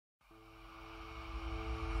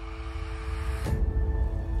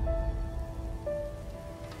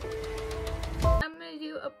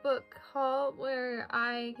book haul where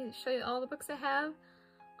I can show you all the books I have.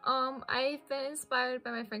 I've been inspired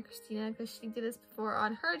by my friend Christina because she did this before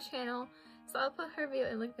on her channel, so I'll put her video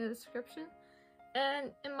in link in the description.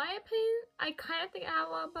 And in my opinion, I kind of think I have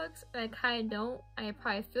a lot of books, and I kind of don't. I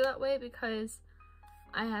probably feel that way because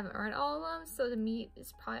I haven't read all of them, so to me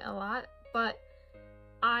it's probably a lot. But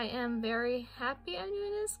I am very happy I'm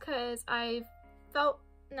doing this because I felt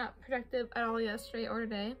not productive at all yesterday or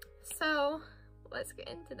today. So let's get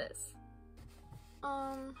into this.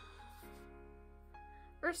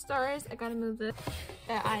 For starters, I gotta move this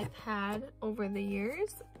that I've had over the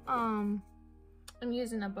years. I'm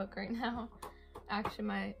using a book right now. Actually,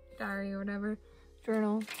 my diary or whatever,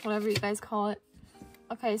 journal, whatever you guys call it.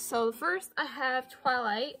 Okay, so first I have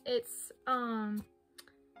Twilight. It's, I'm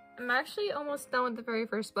actually almost done with the very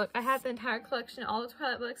first book. I have the entire collection, all the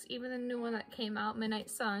Twilight books, even the new one that came out,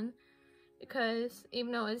 Midnight Sun, because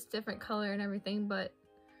even though it's different color and everything, but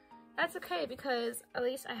that's okay because at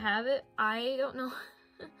least I have it. I don't know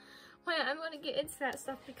when I'm going to get into that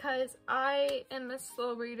stuff because I am a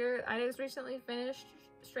slow reader. I just recently finished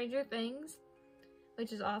Stranger Things,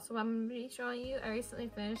 which is also what I'm going to be showing you. I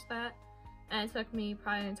recently finished that, and it took me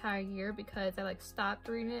probably an entire year because I like stopped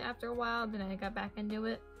reading it after a while, then I got back into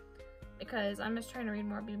it because I'm just trying to read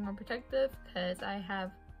more, be more protective because I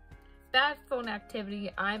have bad phone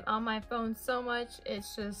activity. I'm on my phone so much,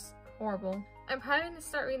 it's just horrible. I'm probably going to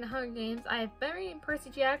start reading The Hunger Games. I've been reading Percy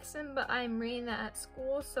Jackson, but I'm reading that at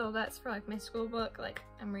school, so that's for like my school book. Like,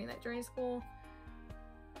 I'm reading that during school.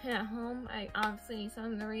 And at home, I obviously need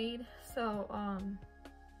something to read. So, I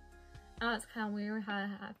know it's kind of weird how I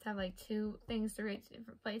have to have like two things to read to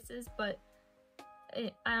different places, but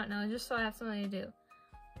I don't know, just so I have something to do.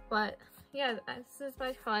 But yeah, this is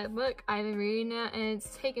my Twilight book. I've been reading it, and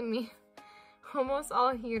it's taken me almost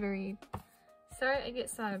all year to read. Sorry, I get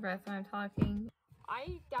so out of breath when I'm talking.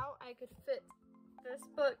 I doubt I could fit this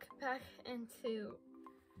book back into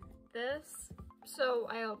this, so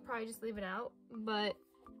I'll probably just leave it out. But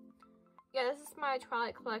yeah, this is my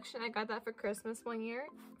Twilight collection. I got that for Christmas one year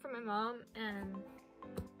from my mom, and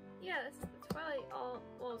yeah, this is the Twilight,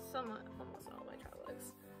 almost all my Twilight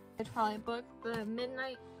books. The Twilight book, the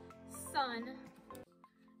Midnight Sun,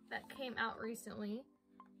 that came out recently.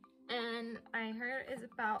 And I heard it's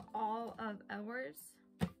about all of Edward's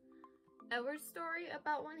story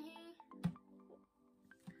about when he,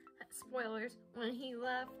 spoilers, when he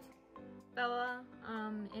left Bella,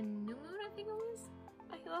 in New Moon, I think it was,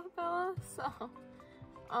 he left Bella, so,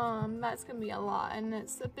 that's gonna be a lot, and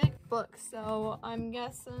it's a big book, so I'm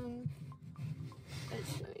guessing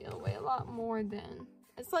it's gonna weigh a lot more than,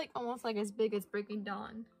 it's like, almost like as big as Breaking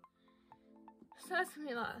Dawn. So that's gonna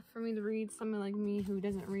be a lot for me to read. Someone like me who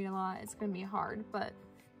doesn't read a lot, it's gonna be hard, but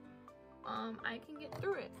I can get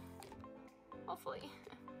through it. Hopefully.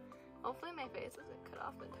 Hopefully my face isn't cut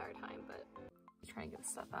off the entire time, but I'm trying to get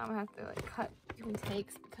stuff out. I'm gonna have to like cut different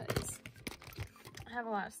takes because I have a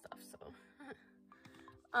lot of stuff, so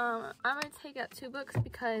I'm gonna take out two books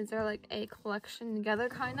because they're like a collection together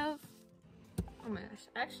kind of. Oh my gosh,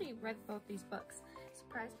 I actually read both these books.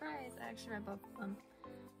 Surprise, surprise, I actually read both of them.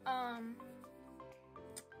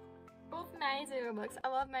 Both Maddie Ziegler books. I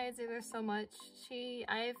love Maddie Ziegler so much.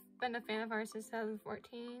 I've been a fan of hers since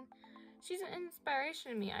 2014. She's an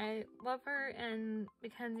inspiration to me. I love her and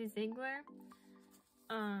Mackenzie Ziegler.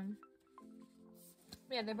 Yeah,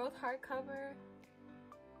 they're both hardcover,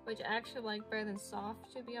 which I actually like better than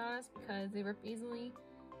soft, to be honest, because they rip easily.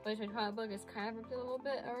 Which my Twilight book is kind of ripped a little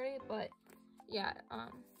bit already, but yeah,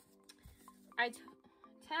 I 10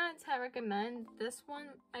 out of 10 recommend this one.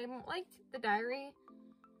 I liked the diary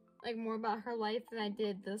like more about her life than I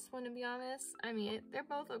did this one, to be honest. I mean, they're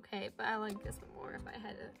both okay, but I like this one more if I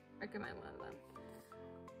had to recommend one of them.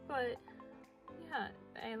 But yeah,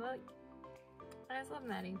 I just love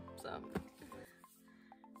Maddie, so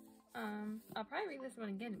I'll probably read this one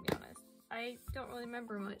again, to be honest. I don't really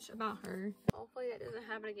remember much about her. Hopefully that doesn't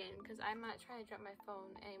happen again because I'm not trying to drop my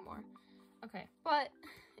phone anymore. Okay, but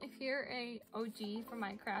if you're a OG for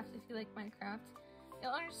Minecraft, if you like Minecraft,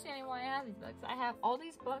 you'll understand why I have these books. I have all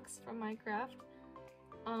these books from Minecraft.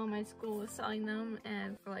 My school was selling them,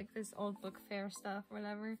 and for like this old book fair stuff or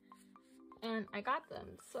whatever, and I got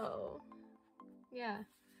them. So yeah,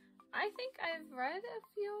 I think I've read a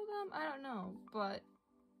few of them. I don't know, but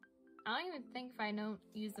I don't even think if I don't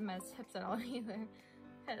use them as tips at all either,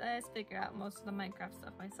 because I just figured out most of the Minecraft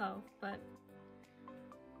stuff myself. But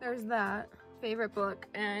there's that favorite book,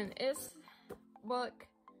 and this book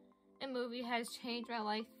and movie has changed my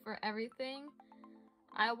life for everything.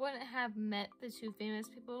 I wouldn't have met the two famous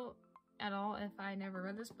people at all if I never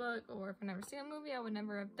read this book, or if I never seen a movie. I would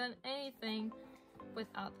never have done anything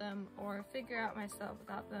without them or figure out myself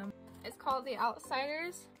without them. It's called The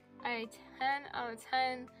Outsiders. I 10 out of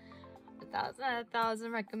 10, 1,000 out of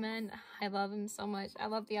 1,000 recommend. I love him so much. I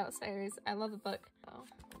love The Outsiders. I love the book. So,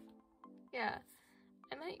 yeah,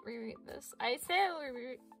 I might reread this. I say I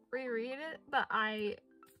will reread it, but I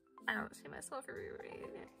don't see myself rereading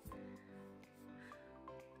it.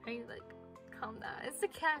 I like calm down. It's the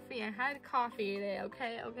caffeine. I had coffee today.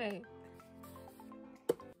 Okay.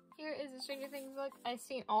 Here is the Stranger Things book. I've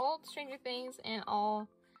seen all Stranger Things and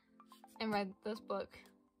read this book.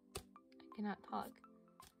 I cannot talk.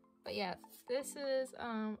 But yeah, this is,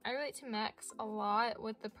 I relate to Max a lot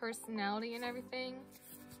with the personality and everything.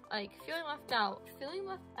 Like, feeling left out.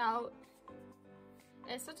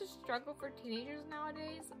 It's such a struggle for teenagers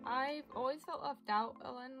nowadays. I've always felt left out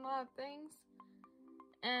in a lot of things.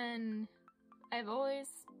 And I've always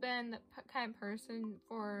been the kind of person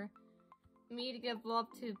for me to give love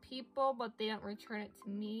to people, but they don't return it to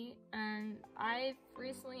me. And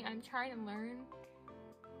I'm trying to learn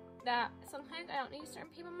that sometimes I don't need certain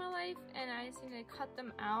people in my life, and I just need to cut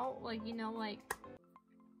them out. Like, you know, like,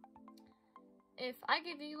 if I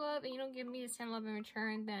give you love and you don't give me the same love in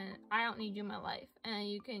return, then I don't need you in my life, and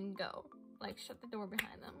you can go. Like, shut the door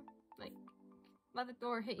behind them. Like, let the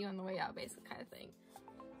door hit you on the way out, basically, kind of thing.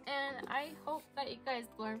 And I hope that you guys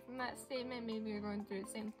learn from that statement. Maybe you're going through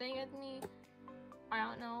the same thing as me. I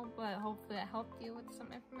don't know, but hopefully that helped you with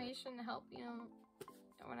some information to help you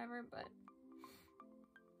or whatever. But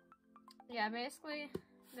yeah, basically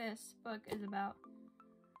this book is about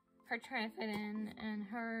her trying to fit in and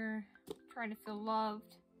her trying to feel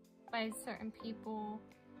loved by certain people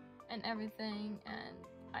and everything, and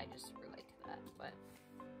I just relate to that. But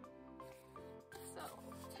so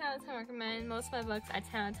 10 out of 10 recommend. Most of my books I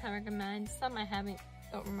 10 out of 10 recommend. Some I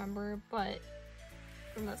don't remember, but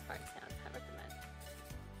for the most part 10 out of 10 recommend.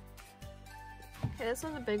 Okay, this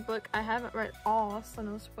one's a big book. I haven't read all, so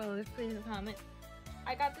no spoilers, please comment.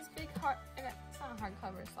 I got this big it's not a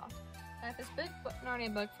hardcover, it's soft. I got this big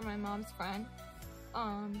Narnia book from my mom's friend.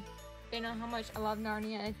 They know how much I love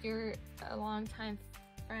Narnia. If you're a longtime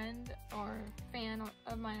friend or fan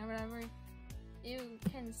of mine or whatever, you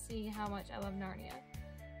can see how much I love Narnia.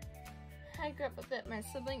 I grew up with it. My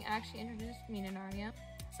sibling actually introduced me to Narnia,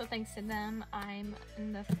 so thanks to them, I'm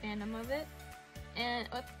in the fandom of it. And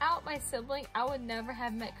without my sibling, I would never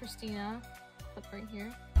have met Christina. Clip right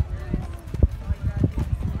here.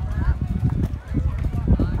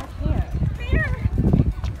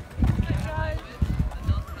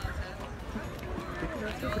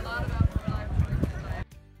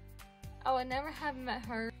 I would never have met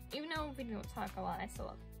her, even though we don't talk a lot. I still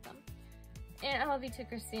love them. And I love you too,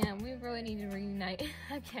 Christina. We really need to reunite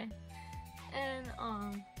again. And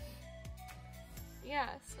yeah,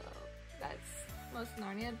 so that's most of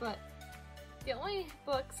Narnia. But the only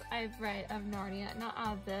books I've read of Narnia, not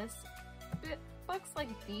out of this, but books like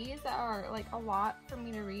these that are like a lot for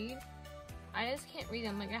me to read, I just can't read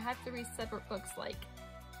them. Like, I have to read separate books, like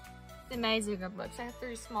the Magic books. I have to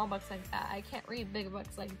read small books like that. I can't read big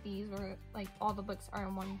books like these where like all the books are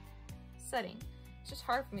in one setting. It's just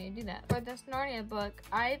hard for me to do that. For this Narnia book,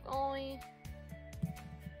 I've only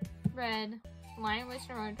read Lion, Witch,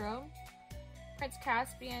 and Wardrobe, Prince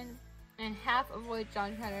Caspian, and half of Voyage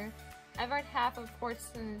John Treader. I've read half of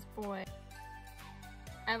Portson's Boy.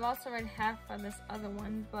 I've also read half of this other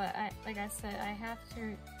one, but like I said, I have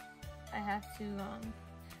to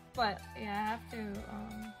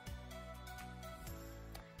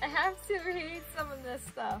read some of this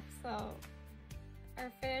stuff, so,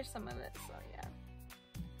 or finish some of it, so yeah.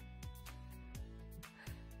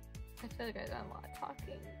 I feel like I've done a lot of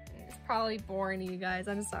talking, and it's probably boring to you guys,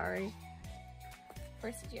 I'm sorry.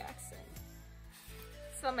 Percy Jackson.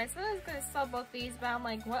 So my son is gonna sell both these, but I'm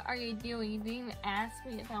like, what are you doing? You didn't even ask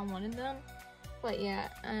me if I wanted them. But yeah,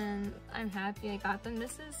 I'm happy I got them.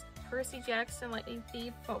 This is Percy Jackson Lightning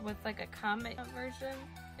Thief, but with like a comic version.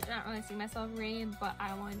 I don't really see myself reading, but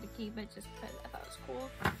I wanted to keep it just because I thought it was cool.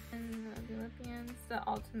 And the Olympians, the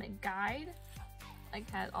Ultimate Guide, like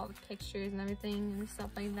had all the pictures and everything and stuff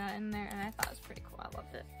like that in there, and I thought it was pretty cool. I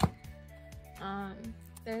loved it.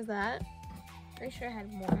 There's that. Pretty sure I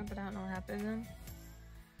had more, but I don't know what happened to them.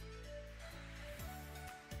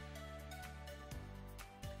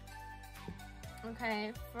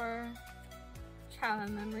 Okay, for childhood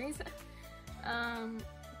memories,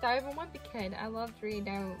 Diary of a Wimpy Kid. I loved reading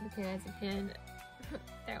Diary of a Wimpy Kid as a kid.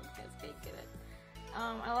 Diary of a Wimpy Kid, get it.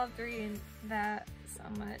 I loved reading that so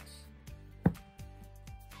much.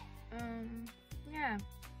 Yeah,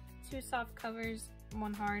 2 soft covers,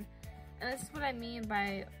 1 hard. And this is what I mean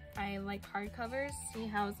by I like hardcovers. See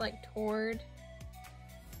how it's like torn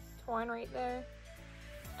right there?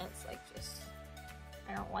 And it's like just,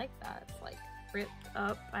 I don't like that. It's like ripped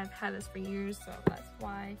up. I've had this for years, so that's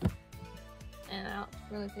why. And I don't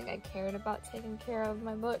really think I cared about taking care of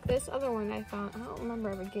my book. This other one I found, I don't remember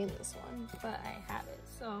ever getting this one, but I have it.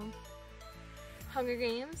 So, Hunger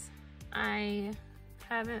Games. I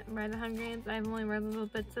haven't read the Hunger Games. I've only read little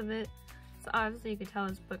bits of it. So obviously you can tell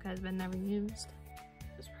this book has been never used.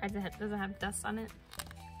 I'm surprised it doesn't have dust on it.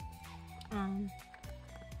 I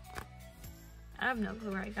have no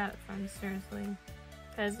clue where I got it from, seriously.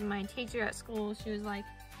 Because my teacher at school, she was like,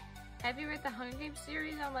 have you read the Hunger Games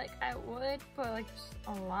series? I'm like, I would, but like, it's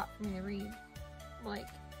a lot for me to read. Like,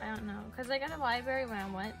 I don't know. Because like at the library when I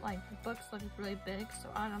went, like the books looked really big, so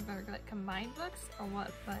I don't know if they're like combined books or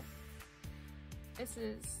what, but this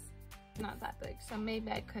is not that big, so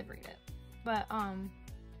maybe I could read it. But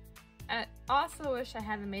I also wish I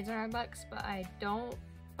had the Maze Runner books, but I don't.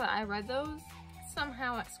 But I read those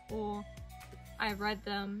somehow at school. I read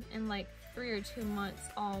them in like 3 or 2 months,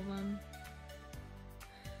 all of them.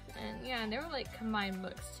 And yeah, they were like combined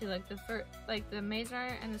books too. Like the first, like the Maze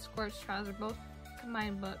Runner and the Scorched Trials are both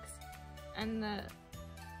combined books, and the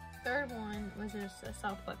third one was just a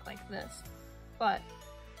self book like this. But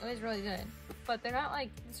it was really good. But they're not like,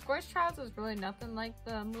 the Scorched Trials was really nothing like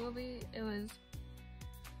the movie. It was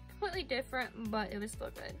completely different, but it was still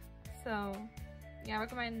good. So yeah, I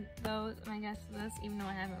recommend those, and I guess this, even though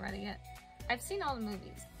I haven't read it yet. I've seen all the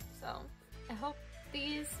movies, so I hope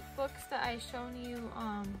these books that I've shown you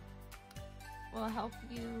will help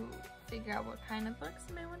you figure out what kind of books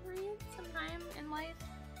you may want to read sometime in life.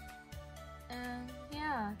 And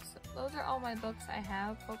yeah, so those are all my books I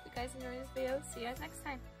have. Hope you guys enjoy this video. See you guys next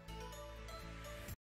time.